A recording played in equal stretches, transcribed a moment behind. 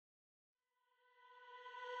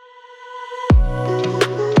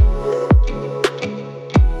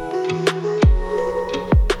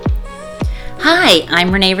Hi,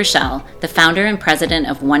 I'm Renee Rochelle, the founder and president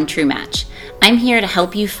of One True Match. I'm here to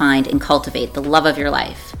help you find and cultivate the love of your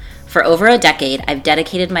life. For over a decade, I've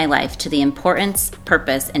dedicated my life to the importance,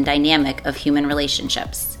 purpose, and dynamic of human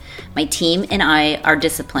relationships. My team and I are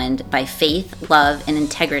disciplined by faith, love, and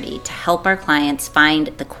integrity to help our clients find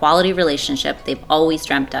the quality relationship they've always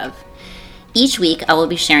dreamt of. Each week, I will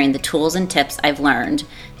be sharing the tools and tips I've learned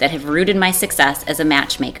that have rooted my success as a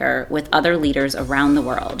matchmaker with other leaders around the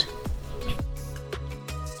world.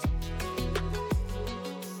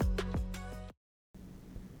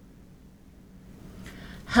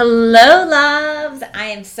 Hello, loves! I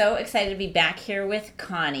am so excited to be back here with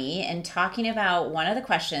Connie and talking about one of the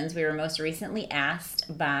questions we were most recently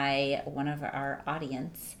asked by one of our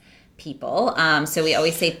audience people. So we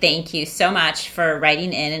always say thank you so much for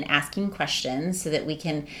writing in and asking questions so that we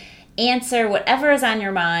can answer whatever is on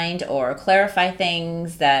your mind or clarify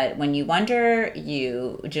things that when you wonder,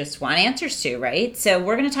 you just want answers to, right? So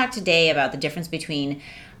we're going to talk today about the difference between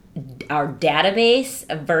our database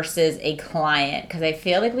versus a client, because I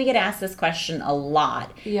feel like we get asked this question a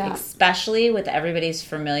lot, especially with everybody's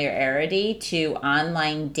familiarity to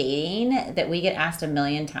online dating, that we get asked a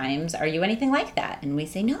million times, are you anything like that? And we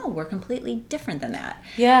say, no, we're completely different than that.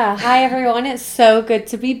 Yeah. Hi, everyone. It's so good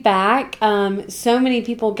to be back. So many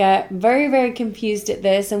people get very, very confused at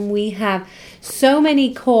this, and we have so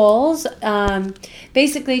many calls,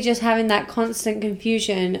 basically just having that constant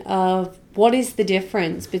confusion of what is the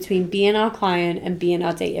difference between being our client and being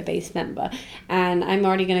our database member. And I'm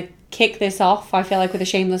already going to kick this off, I feel like, with a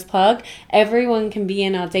shameless plug. Everyone can be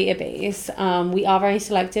in our database. We are very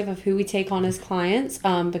selective of who we take on as clients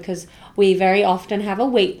because we very often have a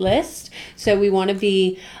wait list. So we want to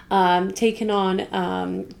be taking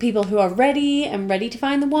on people who are ready to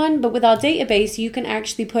find the one. But with our database, you can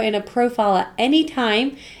actually put in a profile at any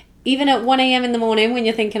time, even at 1 a.m. in the morning when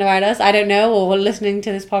you're thinking about us, I don't know, or listening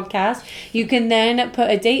to this podcast. You can then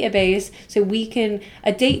put a database,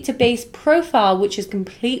 a database profile, which is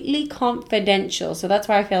completely confidential. So that's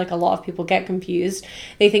why I feel like a lot of people get confused.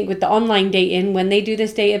 They think with the online dating, when they do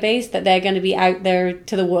this database, that they're going to be out there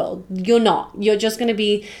to the world. You're not. You're just going to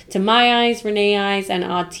be to my eyes, Renee eyes, and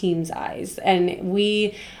our team's eyes. And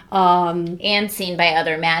we... and seen by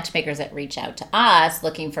other matchmakers that reach out to us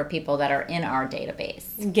looking for people that are in our database.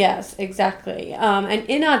 Yes, exactly. And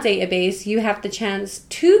in our database, you have the chance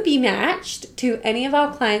to be matched to any of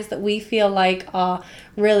our clients that we feel like are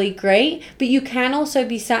really great, but you can also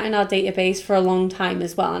be sat in our database for a long time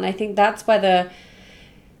as well. And I think that's where the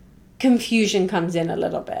confusion comes in a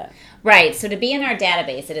little bit. Right. So to be in our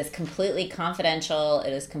database, it is completely confidential.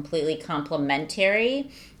 It is completely complimentary.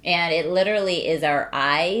 And it literally is our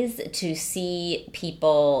eyes to see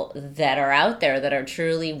people that are out there that are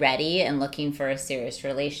truly ready and looking for a serious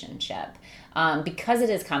relationship. Because it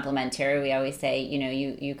is complimentary, we always say,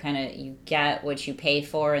 you get what you pay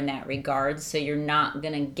for in that regard. So you're not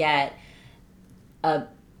going to get a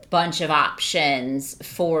bunch of options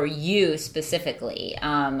for you specifically.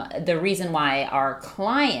 The reason why our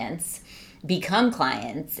clients become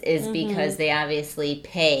clients is because they obviously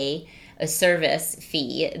pay a service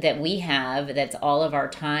fee that we have that's all of our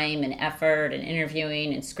time and effort and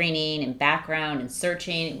interviewing and screening and background and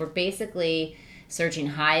searching. We're basically searching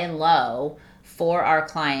high and low for our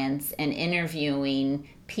clients and interviewing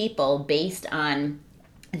people based on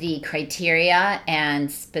the criteria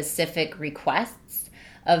and specific requests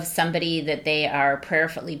of somebody that they are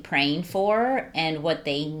prayerfully praying for and what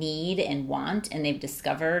they need and want and they've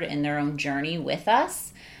discovered in their own journey with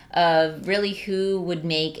us, of really who would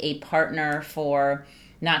make a partner for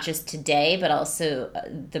not just today, but also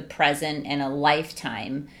the present and a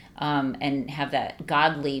lifetime, and have that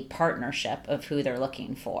godly partnership of who they're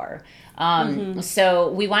looking for.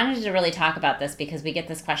 So we wanted to really talk about this because we get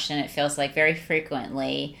this question, it feels like very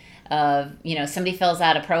frequently, of, somebody fills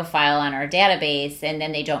out a profile on our database and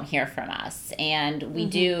then they don't hear from us. And we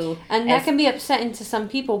do. And that can be upsetting to some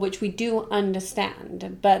people, which we do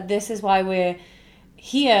understand. But this is why we're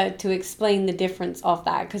here to explain the difference of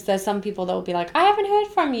that, because there's some people that will be like, I haven't heard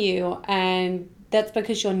from you, and that's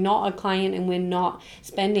because you're not a client and we're not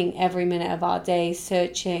spending every minute of our day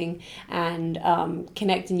searching and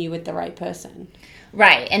connecting you with the right person.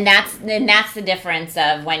 Right, and that's the difference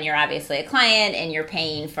of when you're obviously a client and you're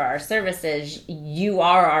paying for our services, you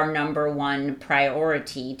are our number one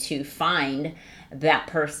priority to find that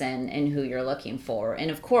person and who you're looking for.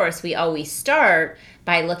 And of course, we always start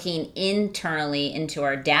by looking internally into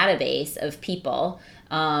our database of people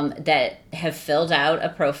that have filled out a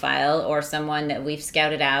profile or someone that we've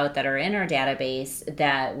scouted out that are in our database,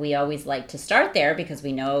 that we always like to start there because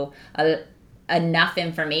we know enough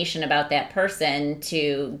information about that person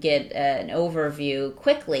to get an overview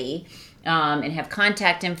quickly, and have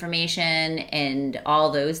contact information and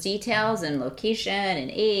all those details and location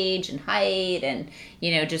and age and height and,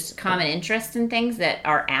 just common interests and things that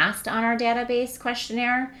are asked on our database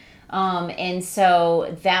questionnaire. And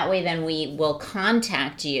so that way then we will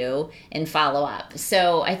contact you and follow up.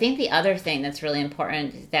 So I think the other thing that's really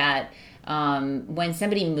important is that when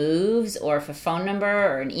somebody moves, or if a phone number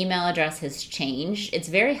or an email address has changed, it's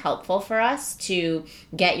very helpful for us to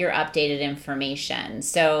get your updated information.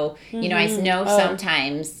 So, I know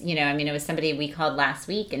sometimes, it was somebody we called last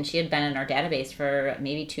week, and she had been in our database for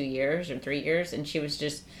maybe 2 years or 3 years, and she was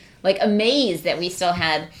just like amazed that we still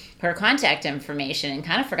had her contact information and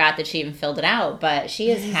kind of forgot that she even filled it out. But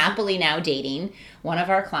she is happily now dating one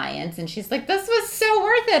of our clients, and she's like, this was so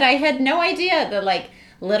worth it. I had no idea that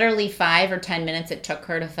literally 5 or 10 minutes it took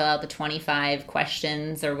her to fill out the 25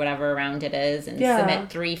 questions or whatever round it is and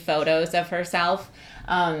submit 3 photos of herself.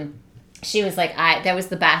 She was like, that was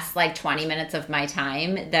the best 20 minutes of my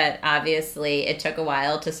time. That obviously it took a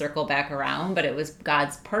while to circle back around, but it was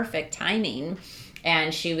God's perfect timing.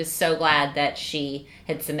 And she was so glad that she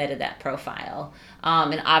had submitted that profile.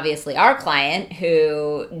 And obviously our client,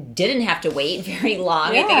 who didn't have to wait very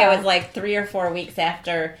long, I think it was 3 or 4 weeks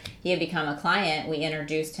after he had become a client, we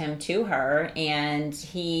introduced him to her, and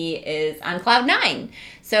he is on cloud 9.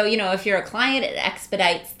 So, if you're a client, it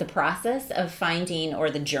expedites the process of finding,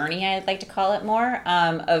 or the journey, I'd like to call it more,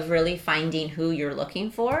 of really finding who you're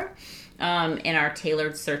looking for. In our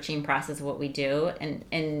tailored searching process of what we do.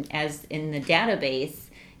 And as in the database,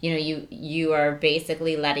 you are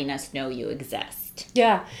basically letting us know you exist.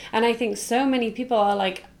 Yeah. And I think so many people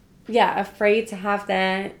are afraid to have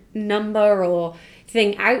their number or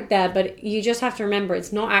thing out there, but you just have to remember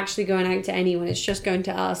it's not actually going out to anyone, it's just going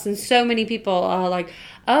to us. And so many people are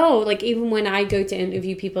even when I go to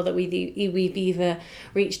interview people that we've either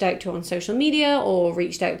reached out to on social media or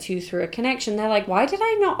reached out to through a connection, they're like, why did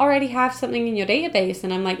I not already have something in your database?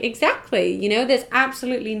 And I'm like, exactly, there's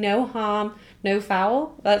absolutely no harm, no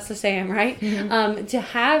foul. That's the saying, right? Mm-hmm. To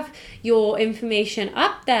have your information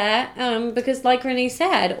up there, because like Renee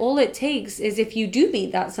said, all it takes is if you do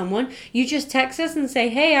meet that someone, you just text us and say,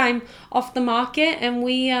 hey, I'm off the market, and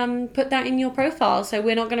we put that in your profile. So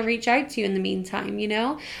we're not going to reach out to you in the meantime,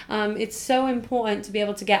 It's so important to be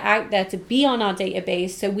able to get out there, to be on our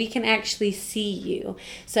database so we can actually see you.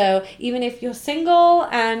 So even if you're single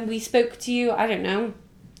and we spoke to you, I don't know,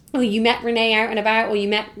 or you met Renee out and about, or you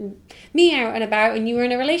met me out and about, and you were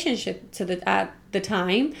in a relationship at the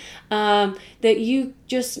time, that you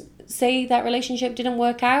just say that relationship didn't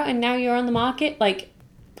work out and now you're on the market,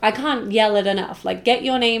 I can't yell it enough. Get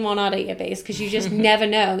your name on our database, because you just never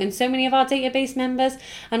know. And so many of our database members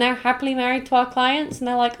are now happily married to our clients, and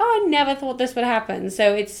they're like, oh, I never thought this would happen.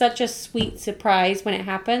 So it's such a sweet surprise when it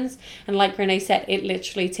happens. And like Renee said, it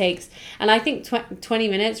literally takes, and I think 20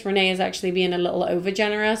 minutes, Renee is actually being a little over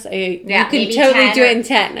generous. You can totally do it in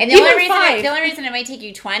 10. And the only reason it might take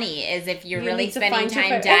you 20 is if you're really spending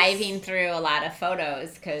time diving through a lot of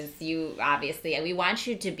photos, because we want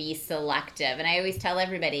you to be selective. And I always tell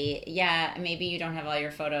everybody, maybe you don't have all your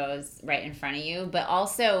photos right in front of you, but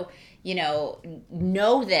also,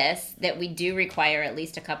 know this, that we do require at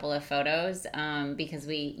least a couple of photos, because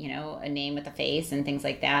we, a name with a face and things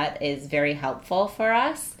like that is very helpful for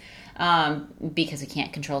us, because we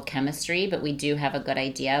can't control chemistry, but we do have a good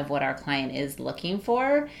idea of what our client is looking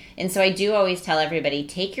for. And so I do always tell everybody,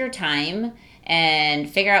 take your time and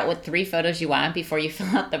figure out what 3 photos you want before you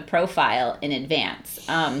fill out the profile in advance.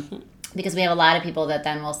 Because we have a lot of people that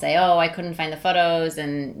then will say, oh, I couldn't find the photos,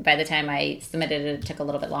 and by the time I submitted it took a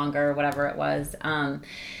little bit longer, whatever it was. And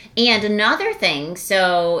another thing,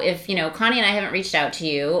 so if, Connie and I haven't reached out to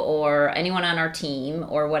you, or anyone on our team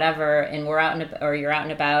or whatever, and we're out or you're out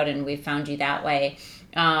and about and we found you that way,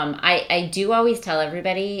 I do always tell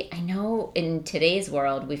everybody, I know in today's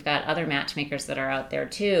world, we've got other matchmakers that are out there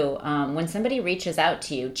too. When somebody reaches out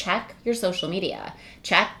to you, check your social media,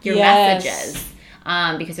 check your messages.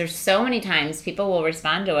 Because there's so many times people will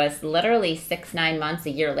respond to us literally 6-9 months,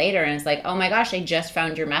 a year later, and it's like, oh my gosh, I just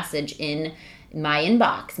found your message in my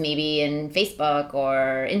inbox, maybe in Facebook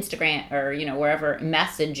or Instagram, or wherever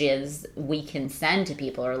messages we can send to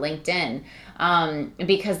people, or LinkedIn,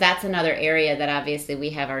 because that's another area that obviously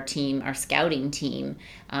we have our team, our scouting team,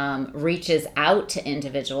 reaches out to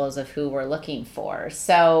individuals of who we're looking for.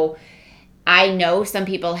 So I know some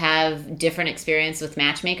people have different experience with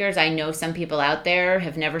matchmakers. I know some people out there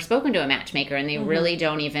have never spoken to a matchmaker and they really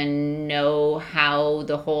don't even know how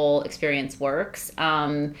the whole experience works.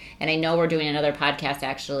 And I know we're doing another podcast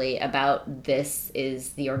actually about this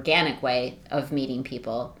is the organic way of meeting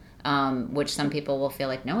people, which some people will feel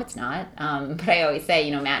like, no, it's not. But I always say,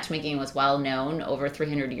 matchmaking was well known over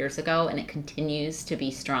 300 years ago and it continues to be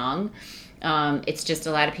strong. It's just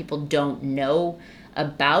a lot of people don't know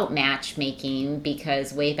about matchmaking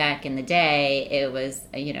because way back in the day it was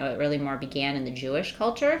it really more began in the Jewish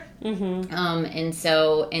culture, and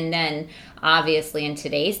then obviously in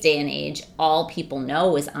today's day and age all people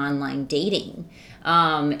know is online dating,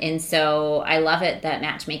 and so I love it that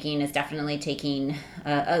matchmaking is definitely taking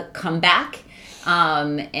a comeback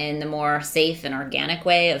in the more safe and organic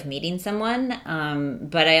way of meeting someone,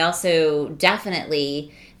 but I also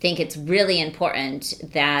definitely think it's really important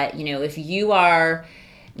that, if you are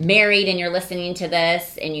married and you're listening to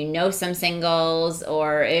this and you know some singles,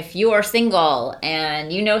 or if you are single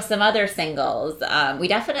and you know some other singles, we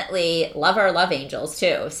definitely love our love angels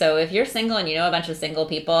too. So if you're single and you know a bunch of single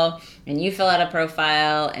people and you fill out a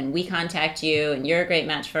profile and we contact you and you're a great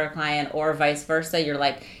match for a client, or vice versa, you're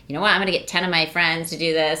like, you know what, I'm going to get 10 of my friends to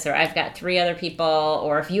do this, or I've got 3 other people,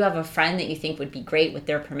 or if you have a friend that you think would be great with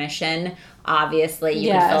their permission, obviously you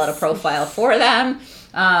can fill out a profile for them.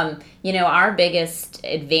 Our biggest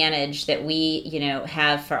advantage that we,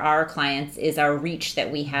 have for our clients is our reach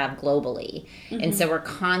that we have globally. And so we're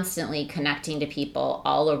constantly connecting to people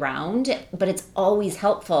all around, but it's always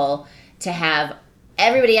helpful to have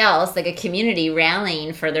everybody else, like a community,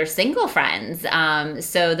 rallying for their single friends.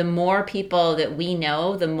 So the more people that we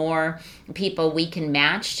know, the more people we can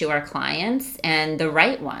match to our clients, and the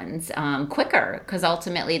right ones quicker, because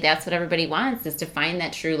ultimately that's what everybody wants, is to find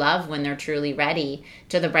that true love when they're truly ready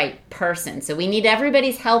to the right person. So we need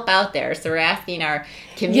everybody's help out there. So we're asking our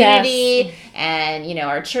community and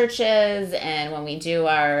our churches, and when we do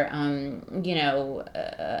our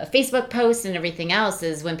Facebook posts and everything else,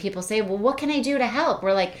 is when people say, well, what can I do to help?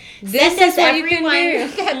 We're like, this is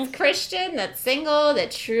everyone that's Christian, that's single,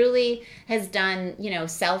 that truly has done,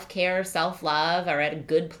 self-care, self-love, are at a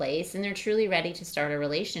good place, and they're truly ready to start a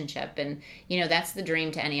relationship. And, that's the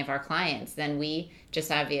dream to any of our clients. Then we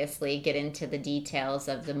just obviously get into the details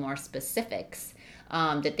of the more specifics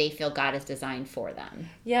that they feel God has designed for them.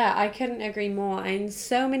 Yeah, I couldn't agree more. And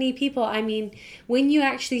so many people, when you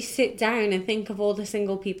actually sit down and think of all the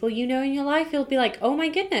single people in your life, you'll be like, oh my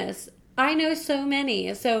goodness, I know so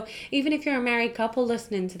many. So even if you're a married couple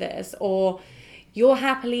listening to this, or you're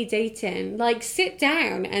happily dating, sit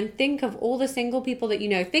down and think of all the single people that you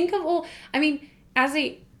know. Think of all,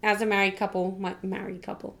 as a married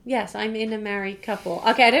couple, yes, I'm in a married couple.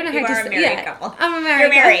 Okay, I don't know how to say. You are a married couple. I'm a married You're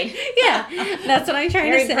married. couple. Yeah, that's what I'm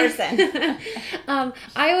trying to say. Married person.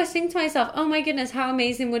 I always think to myself, oh my goodness, how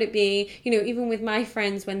amazing would it be, even with my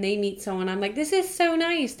friends, when they meet someone, I'm like, this is so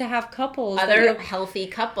nice to have couples. Other healthy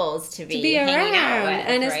couples to be hanging out with.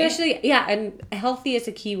 And right? especially, and healthy is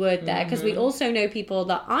a key word there, because we also know people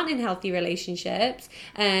that aren't in healthy relationships,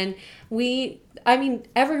 and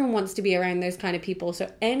everyone wants to be around those kind of people.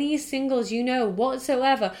 So any singles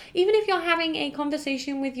whatsoever, even if you're having a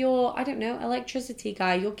conversation with your, electricity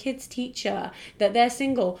guy, your kid's teacher, that they're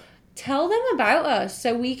single, tell them about us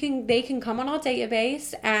so they can come on our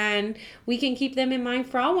database and we can keep them in mind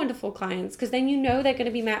for our wonderful clients, because then they're going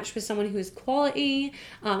to be matched with someone who is quality,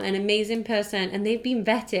 an amazing person, and they've been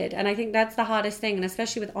vetted. And I think that's the hardest thing, and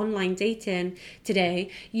especially with online dating today,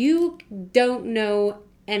 you don't know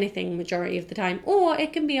anything majority of the time, or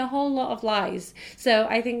it can be a whole lot of lies. So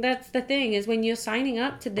I think that's the thing, is when you're signing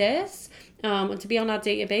up to this, to be on our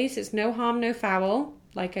database, it's no harm, no foul,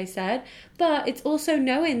 like I said, but it's also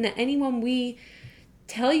knowing that anyone we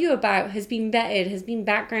tell you about has been vetted, has been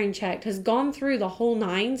background checked, has gone through the whole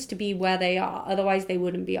nines to be where they are. Otherwise they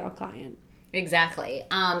wouldn't be our client. Exactly.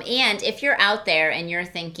 And if you're out there and you're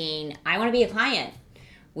thinking, I want to be a client,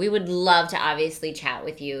 we would love to obviously chat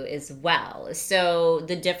with you as well. So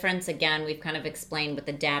the difference, again, we've kind of explained what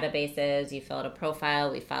the database is. You fill out a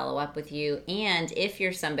profile, we follow up with you. And if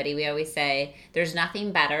you're somebody, we always say there's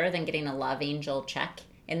nothing better than getting a Love Angel check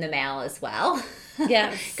in the mail as well.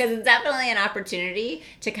 Yes. Because it's definitely an opportunity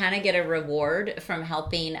to kind of get a reward from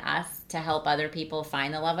helping us to help other people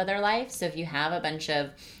find the love of their life. So if you have a bunch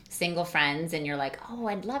of single friends and you're like, oh,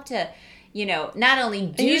 I'd love to, not only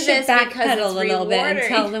do this because it's a little bit and rewarding.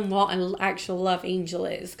 tell them what an actual love angel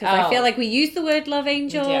is. Because I feel like we use the word love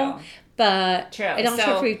angel, But True. I'm not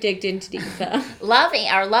sure if we've digged into deeper.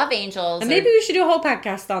 Our love angels. And maybe we should do a whole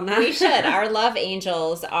podcast on that. We should. Our love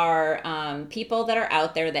angels are people that are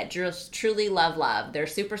out there that just truly love. They're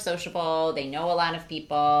super sociable. They know a lot of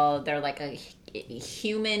people. They're like a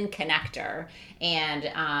human connector,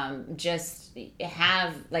 and just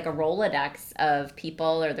have like a Rolodex of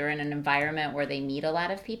people, or they're in an environment where they meet a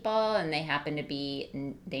lot of people, and they happen to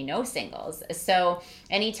be, they know singles. So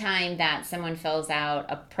anytime that someone fills out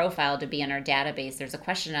a profile to be in our database, there's a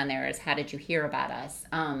question on there is, how did you hear about us?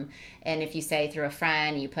 And if you say through a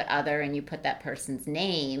friend, you put other, and you put that person's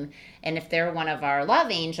name. And if they're one of our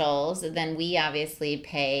love angels, then we obviously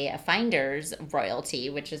pay a finder's royalty,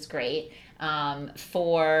 which is great,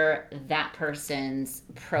 for that person's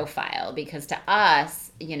profile. Because to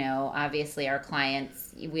us, you know, obviously our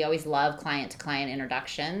clients, we always love client-to-client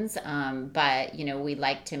introductions, but, you know, we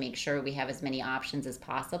like to make sure we have as many options as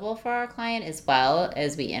possible for our client as well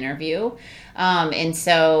as we interview. And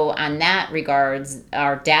so on that regards,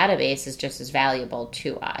 our database is just as valuable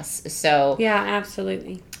to us. So yeah,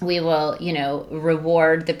 absolutely. We will, you know,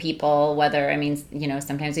 reward the people, whether, I mean, you know,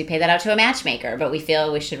 sometimes we pay that out to a matchmaker, but we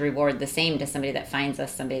feel we should reward the same to somebody that finds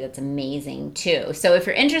us somebody that's amazing too. So if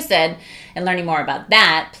you're interested in learning more about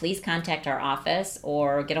that, please contact our office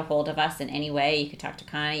or get a hold of us in any way. You could talk to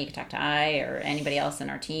Connie, you could talk to I, or anybody else in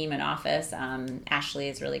our team and office. Ashley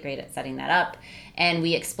is really great at setting that up. And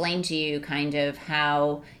we explain to you kind of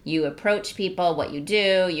how you approach people, what you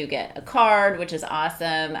do. You get a card, which is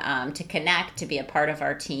awesome, to connect, to be a part of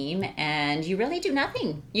our team. And you really do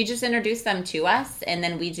nothing. You just introduce them to us, and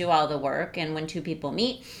then we do all the work. And when two people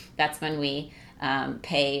meet, that's when we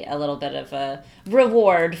pay a little bit of a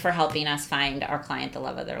reward for helping us find our client the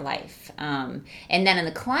love of their life. And then on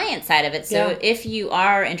the client side of it, so if you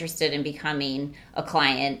are interested in becoming a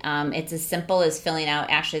client, it's as simple as filling out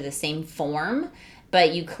actually the same form,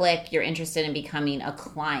 but you click you're interested in becoming a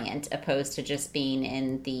client opposed to just being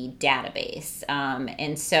in the database.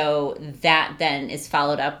 And so that then is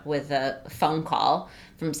followed up with a phone call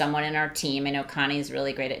from someone in our team. I know Connie is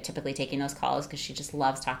really great at typically taking those calls because she just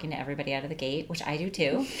loves talking to everybody out of the gate, which I do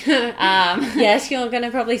too. Yes, you're going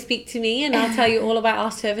to probably speak to me, and I'll tell you all about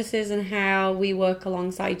our services and how we work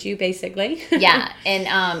alongside you, basically. Yeah,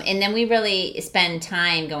 and then we really spend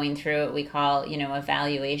time going through what we call, you know,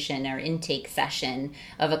 evaluation or intake session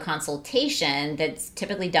of a consultation that's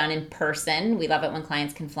typically done in person. We love it when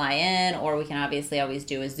clients can fly in, or we can obviously always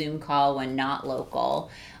do a Zoom call when not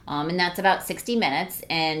local. And that's about 60 minutes.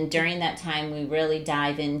 And during that time, we really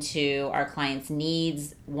dive into our clients'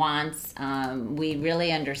 needs, wants. We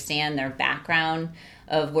really understand their background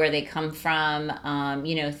of where they come from,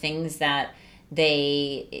 you know, things that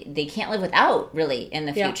they can't live without really in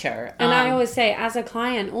the future. And I always say, as a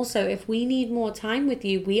client also, if we need more time with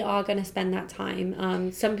you, we are going to spend that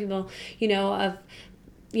time. Some people, you know,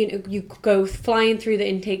 you go flying through the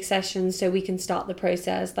intake sessions so we can start the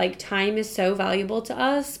process. Like, time is so valuable to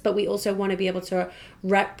us, but we also want to be able to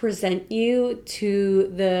represent you to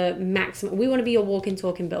the maximum. We want to be your walking,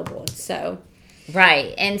 talking billboard. So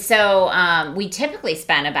Right. And so we typically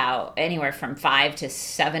spend about anywhere from 5 to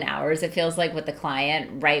 7 hours, it feels like, with the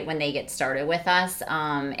client right when they get started with us.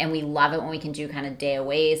 And we love it when we can do kind of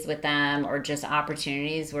day-aways with them, or just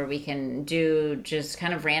opportunities where we can do just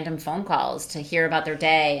kind of random phone calls to hear about their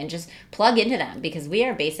day and just plug into them, because we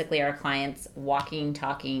are basically our clients' walking,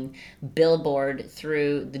 talking billboard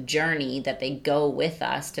through the journey that they go with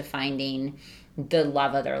us to finding the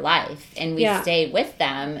love of their life. And we stay with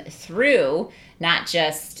them through not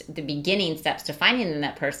just the beginning steps to finding them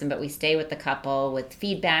that person, but we stay with the couple with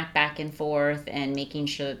feedback back and forth and making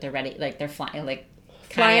sure that they're ready, like they're flying, like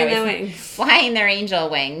flying their wings. Flying their angel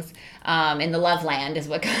wings. In the love land is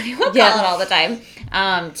what Connie will call it all the time.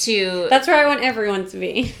 That's where I want everyone to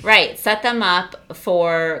be. Right. Set them up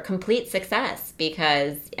for complete success,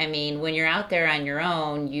 because, I mean, when you're out there on your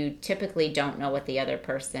own, you typically don't know what the other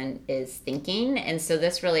person is thinking. And so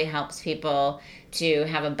this really helps people to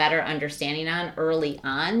have a better understanding on early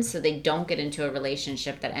on, so they don't get into a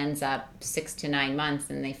relationship that ends up 6 to 9 months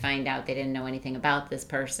and they find out they didn't know anything about this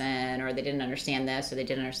person, or they didn't understand this, or they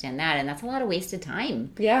didn't understand that. And that's a lot of wasted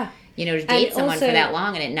time. Yeah. You know, to date someone for that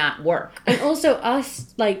long and it not work. And also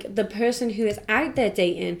us, like the person who is out there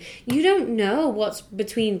dating, you don't know what's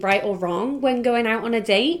between right or wrong when going out on a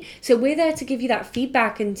date. So we're there to give you that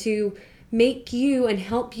feedback and to make you and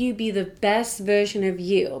help you be the best version of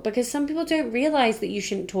you. Because some people don't realize that you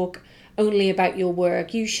shouldn't talk only about your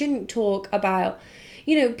work. You shouldn't talk about,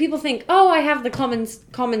 you know, people think, oh, I have the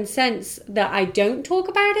common sense that I don't talk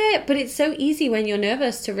about it. But it's so easy when you're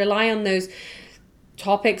nervous to rely on those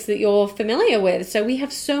topics that you're familiar with. So we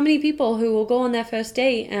have so many people who will go on their first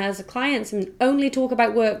date as clients and only talk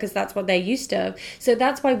about work because that's what they're used to. So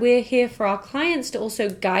that's why we're here for our clients to also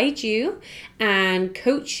guide you and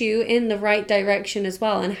coach you in the right direction as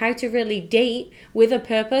well, and how to really date with a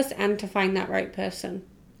purpose and to find that right person.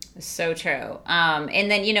 So true. And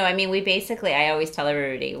then, you know, I mean, I always tell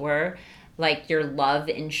everybody, we're like your love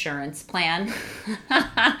insurance plan.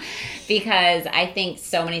 Because I think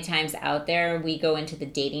so many times out there we go into the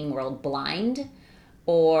dating world blind,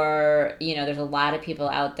 or, you know, there's a lot of people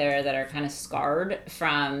out there that are kind of scarred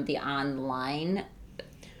from the online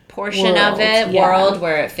portion of it, world,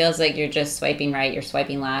 where it feels like you're just swiping right, you're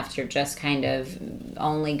swiping left, you're just kind of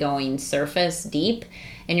only going surface deep,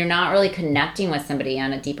 and you're not really connecting with somebody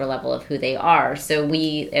on a deeper level of who they are. So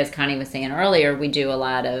we, as Connie was saying earlier, we do a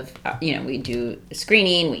lot of, you know, we do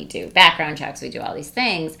screening, we do background checks, we do all these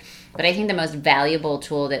things. But I think the most valuable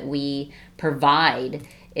tool that we provide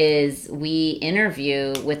is we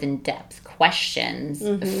interview with in-depth questions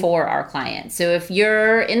for our clients. So if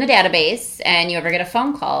you're in the database and you ever get a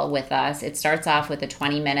phone call with us, it starts off with a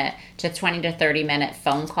 20 to 30 minute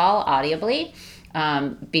phone call audibly,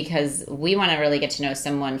 because we want to really get to know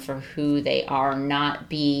someone for who they are, not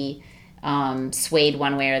be swayed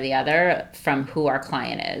one way or the other from who our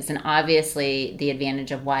client is. And obviously the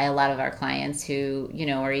advantage of why a lot of our clients who, you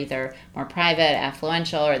know, are either more private,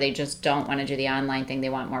 affluential, or they just don't want to do the online thing, they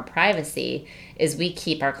want more privacy, is we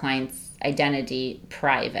keep our clients' identity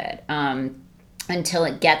private. Until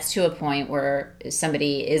it gets to a point where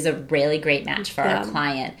somebody is a really great match for our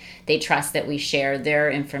client. They trust that we share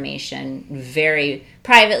their information very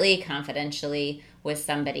privately, confidentially, with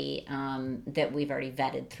somebody that we've already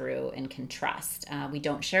vetted through and can trust. We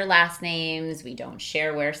don't share last names. We don't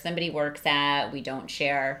share where somebody works at. We don't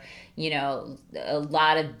share, you know, a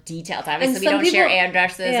lot of details. Obviously, we don't share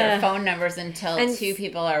addresses or phone numbers until two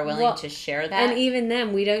people are willing to share that. And even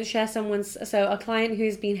then, we don't share someone's... So a client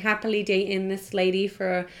who's been happily dating this lady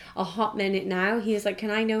for a hot minute now, he was like,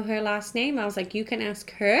 can I know her last name? I was like, you can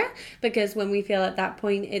ask her, because when we feel at that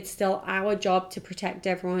point, it's still our job to protect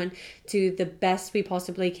everyone to the best we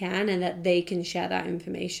possibly can, and that they can share that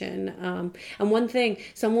information. And one thing,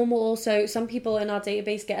 some people in our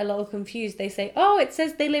database get a little confused. They say, oh, it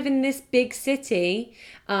says they live in this big city,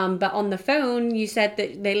 but on the phone you said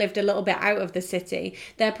that they lived a little bit out of the city.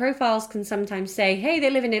 Their profiles can sometimes say, hey, they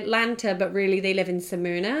live in Atlanta, but really they live in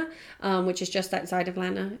Smyrna, which is just outside of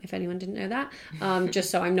Atlanta, if anyone didn't know that. Just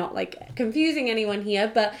so I'm not like confusing anyone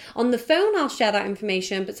here. But on the phone I'll share that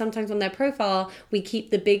information, but sometimes on their profile we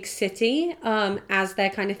keep the big city as their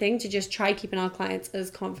kind of thing, to just try keeping our clients as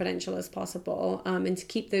confidential as possible, and to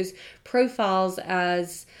keep those profiles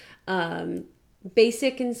as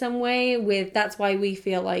basic in some way. That's why we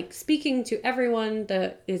feel like speaking to everyone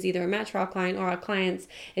that is either a match for our client or our clients,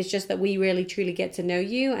 it's just that we really truly get to know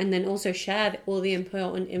you, and then also share all the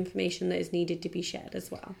important information that is needed to be shared as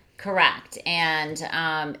well. Correct. And,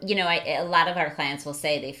 you know, a lot of our clients will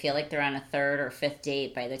say they feel like they're on a third or fifth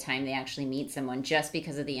date by the time they actually meet someone, just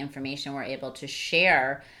because of the information we're able to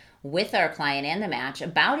share with our client and the match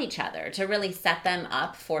about each other, to really set them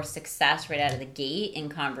up for success right out of the gate in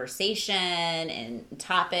conversation and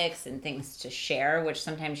topics and things to share, which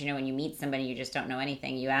sometimes, you know, when you meet somebody, you just don't know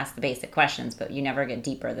anything. You ask the basic questions, but you never get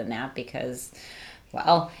deeper than that, because,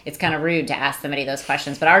 well, it's kind of rude to ask somebody those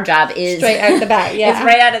questions, but our job is straight out the bat. Yeah, it's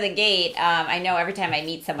right out of the gate. I know every time I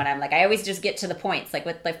meet someone, I'm like, I always just get to the points, like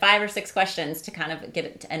with like 5 or 6 questions to kind of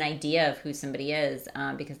get an idea of who somebody is,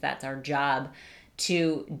 because that's our job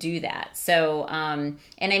to do that. So, and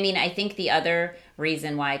I mean, I think the other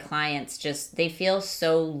reason why clients just, they feel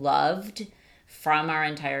so loved from our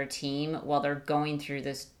entire team while they're going through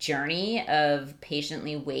this journey of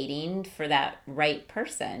patiently waiting for that right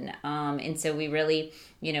person. And so we really,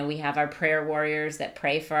 you know, we have our prayer warriors that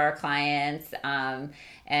pray for our clients.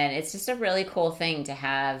 And it's just a really cool thing to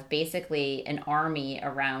have basically an army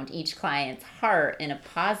around each client's heart in a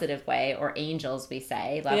positive way, or angels, we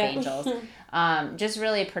say, love angels. Just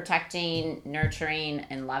really protecting, nurturing,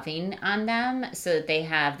 and loving on them so that they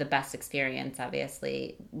have the best experience,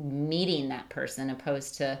 obviously, meeting that person,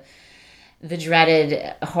 opposed to the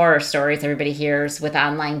dreaded horror stories everybody hears with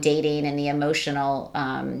online dating and the emotional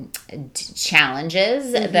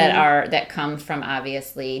challenges that come from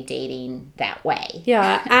obviously dating that way.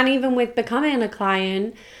 Yeah, and even with becoming a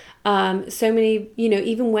client, so many, you know,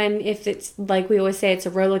 even when, if it's like we always say, it's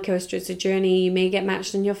a roller coaster, it's a journey, you may get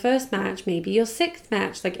matched in your first match, maybe your 6th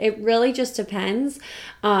match, like it really just depends.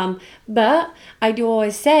 But I do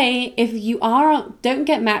always say, if you don't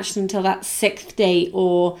get matched until that 6th date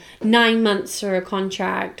or 9 months for a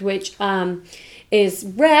contract, which is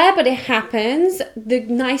rare, but it happens. The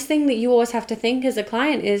nice thing that you always have to think as a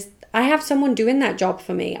client is, I have someone doing that job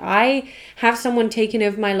for me. I have someone taking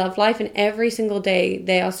over my love life, and every single day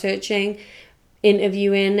they are searching,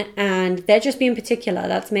 interviewing, and they're just being particular.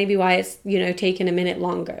 That's maybe why it's, taking a minute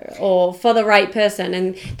longer, or for the right person.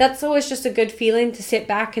 And that's always just a good feeling to sit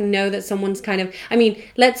back and know that someone's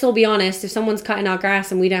let's all be honest, if someone's cutting our grass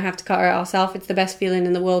and we don't have to cut it ourselves, it's the best feeling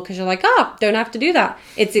in the world, because you're like, don't have to do that.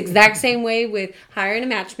 It's the exact same way with hiring a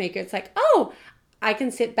matchmaker. It's like, I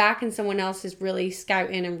can sit back and someone else is really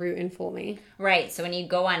scouting and rooting for me. Right. So when you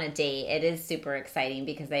go on a date, it is super exciting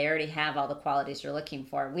because they already have all the qualities you're looking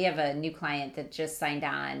for. We have a new client that just signed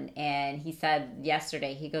on, and he said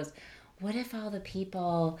yesterday, he goes, what if all the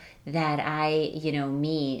people that I,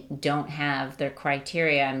 meet don't have the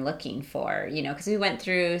criteria I'm looking for? Because we went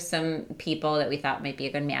through some people that we thought might be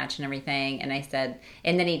a good match and everything. And I said,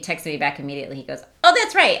 and then he texted me back immediately. He goes, oh,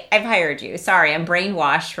 that's right, I've hired you. Sorry, I'm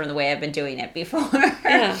brainwashed from the way I've been doing it before.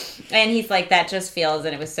 Yeah. And he's like, that just feels,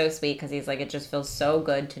 and it was so sweet because he's like, it just feels so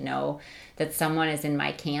good to know that someone is in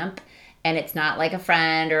my camp. And it's not like a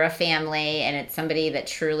friend or a family, and it's somebody that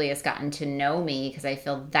truly has gotten to know me, because I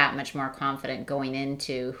feel that much more confident going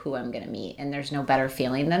into who I'm going to meet. And there's no better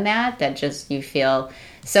feeling than that just you feel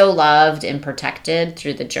so loved and protected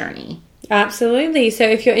through the journey. Absolutely. So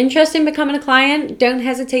if you're interested in becoming a client, don't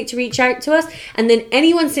hesitate to reach out to us. And then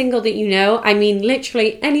anyone single that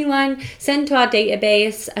literally anyone, send to our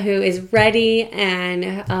database who is ready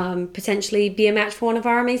and potentially be a match for one of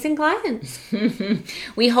our amazing clients.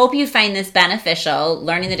 We hope you find this beneficial,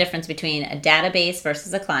 learning the difference between a database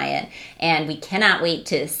versus a client. And we cannot wait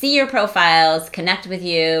to see your profiles, connect with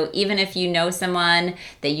you, even if you know someone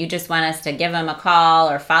that you just want us to give them a call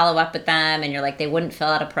or follow up with them and you're like, they wouldn't fill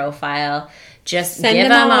out a profile. Just give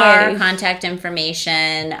them our contact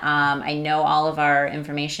information. I know all of our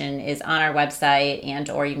information is on our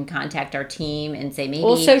website, or you can contact our team and say maybe...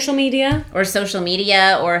 Or social media.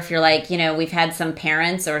 Or if you're like, we've had some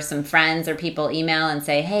parents or some friends or people email and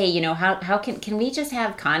say, hey, how can we just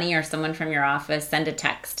have Connie or someone from your office send a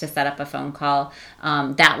text to set up a phone call?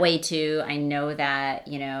 That way too, I know that,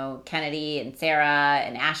 Kennedy and Sarah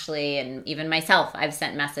and Ashley and even myself, I've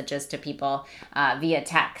sent messages to people via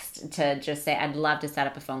text to just say, I'd love to set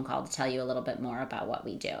up a phone call to tell you a little bit more about what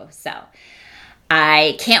we do. So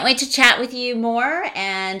I can't wait to chat with you more,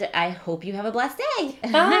 and I hope you have a blessed day.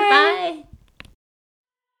 Bye. Bye.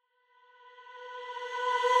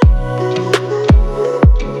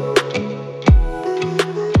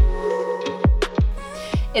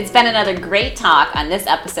 It's been another great talk on this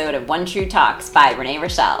episode of One True Talks by Renee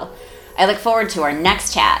Rochelle. I look forward to our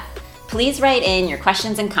next chat. Please write in your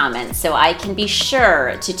questions and comments so I can be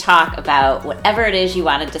sure to talk about whatever it is you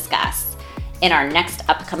want to discuss in our next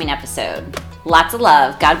upcoming episode. Lots of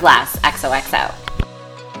love. God bless. XOXO.